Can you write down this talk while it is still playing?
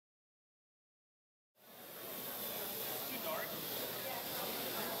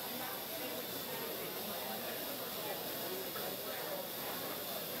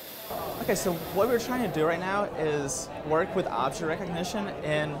Okay, so what we're trying to do right now is work with object recognition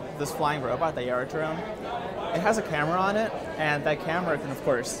in this flying robot, the aerodrome. It has a camera on it, and that camera can, of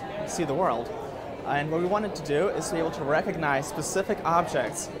course, see the world. And what we wanted to do is to be able to recognize specific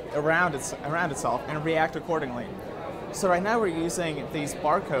objects around itself and react accordingly. So right now we're using these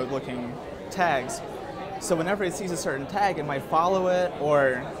barcode-looking tags. So whenever it sees a certain tag, it might follow it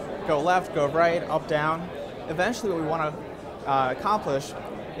or go left, go right, up, down. Eventually what we want to accomplish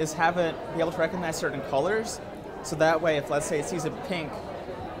is have it be able to recognize certain colors. So that way, if let's say it sees a pink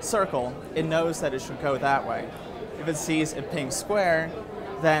circle, it knows that it should go that way. If it sees a pink square,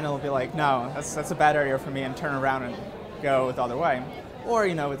 then it'll be like, no, that's a bad area for me, and turn around and go the other way. Or,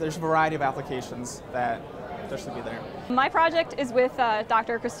 there's a variety of applications that should be there. My project is with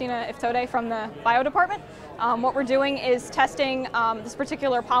Dr. Christina Iftode from the Bio Department. What we're doing is testing this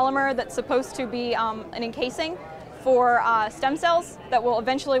particular polymer that's supposed to be an encasing for stem cells that will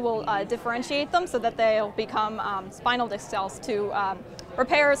eventually differentiate them so that they'll become spinal disc cells to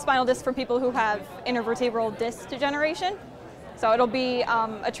repair spinal discs for people who have intervertebral disc degeneration. So it'll be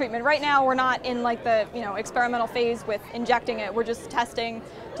a treatment. Right now we're not in like the experimental phase with injecting it. We're just testing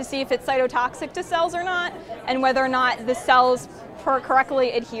to see if it's cytotoxic to cells or not, and whether or not the cells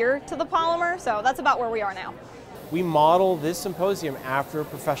correctly adhere to the polymer. So that's about where we are now. We model this symposium after a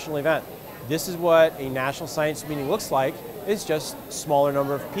professional event. This is what a national science meeting looks like. It's just a smaller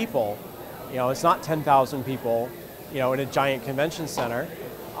number of people. It's not 10,000 people, in a giant convention center.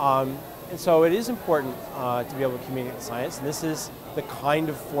 And so it is important to be able to communicate science, and this is the kind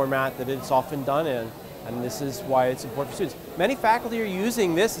of format that it's often done in, and this is why it's important for students. Many faculty are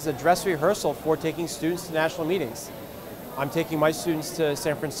using this as a dress rehearsal for taking students to national meetings. I'm taking my students to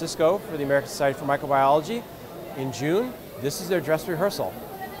San Francisco for the American Society for Microbiology in June. This is their dress rehearsal.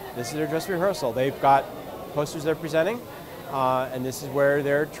 This is their dress rehearsal. They've got posters they're presenting, and this is where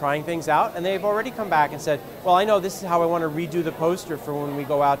they're trying things out, and they've already come back and said, well, I know this is how I want to redo the poster for when we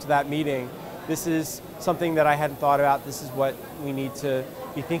go out to that meeting. This is something that I hadn't thought about. This is what we need to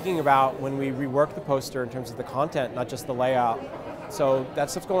be thinking about when we rework the poster in terms of the content, not just the layout. So that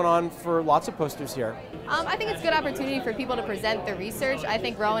stuff's going on for lots of posters here. I think it's a good opportunity for people to present their research. I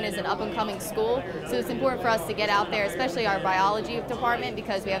think Rowan is an up-and-coming school, so it's important for us to get out there, especially our biology department,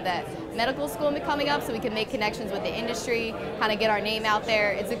 because we have that medical school coming up, so we can make connections with the industry, kind of get our name out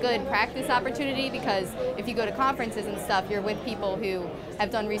there. It's a good practice opportunity because if you go to conferences and stuff, you're with people who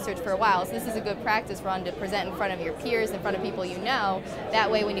have done research for a while, so this is a good practice run to present in front of your peers, in front of people you know.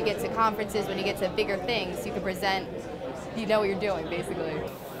 That way when you get to conferences, when you get to bigger things, you can present, you know what you're doing, basically.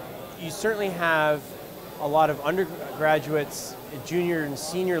 You certainly have a lot of undergraduates at junior and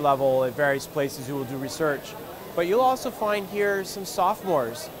senior level at various places who will do research. But you'll also find here some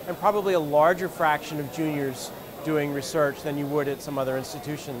sophomores and probably a larger fraction of juniors doing research than you would at some other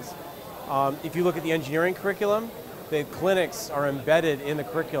institutions. If you look at the engineering curriculum, the clinics are embedded in the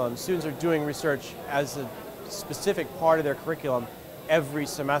curriculum. Students are doing research as a specific part of their curriculum every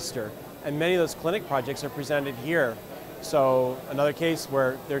semester. And many of those clinic projects are presented here. So another case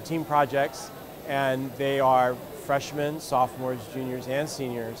where they're team projects and they are freshmen, sophomores, juniors, and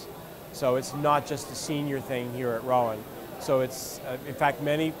seniors. So it's not just a senior thing here at Rowan. So it's, in fact,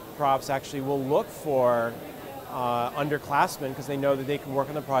 many profs actually will look for underclassmen because they know that they can work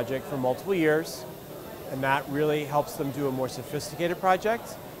on the project for multiple years, and that really helps them do a more sophisticated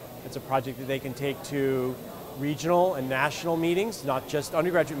project. It's a project that they can take to regional and national meetings, not just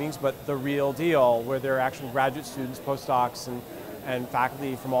undergraduate meetings, but the real deal, where there are actual graduate students, postdocs, and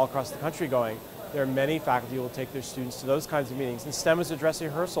faculty from all across the country going. There are many faculty who will take their students to those kinds of meetings, and STEM is a dress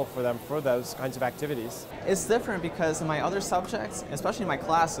rehearsal for them for those kinds of activities. It's different because in my other subjects, especially in my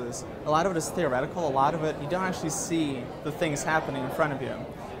classes, a lot of it is theoretical, a lot of it you don't actually see the things happening in front of you.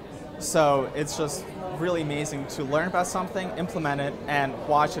 So it's just really amazing to learn about something, implement it, and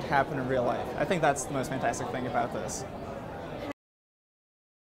watch it happen in real life. I think that's the most fantastic thing about this.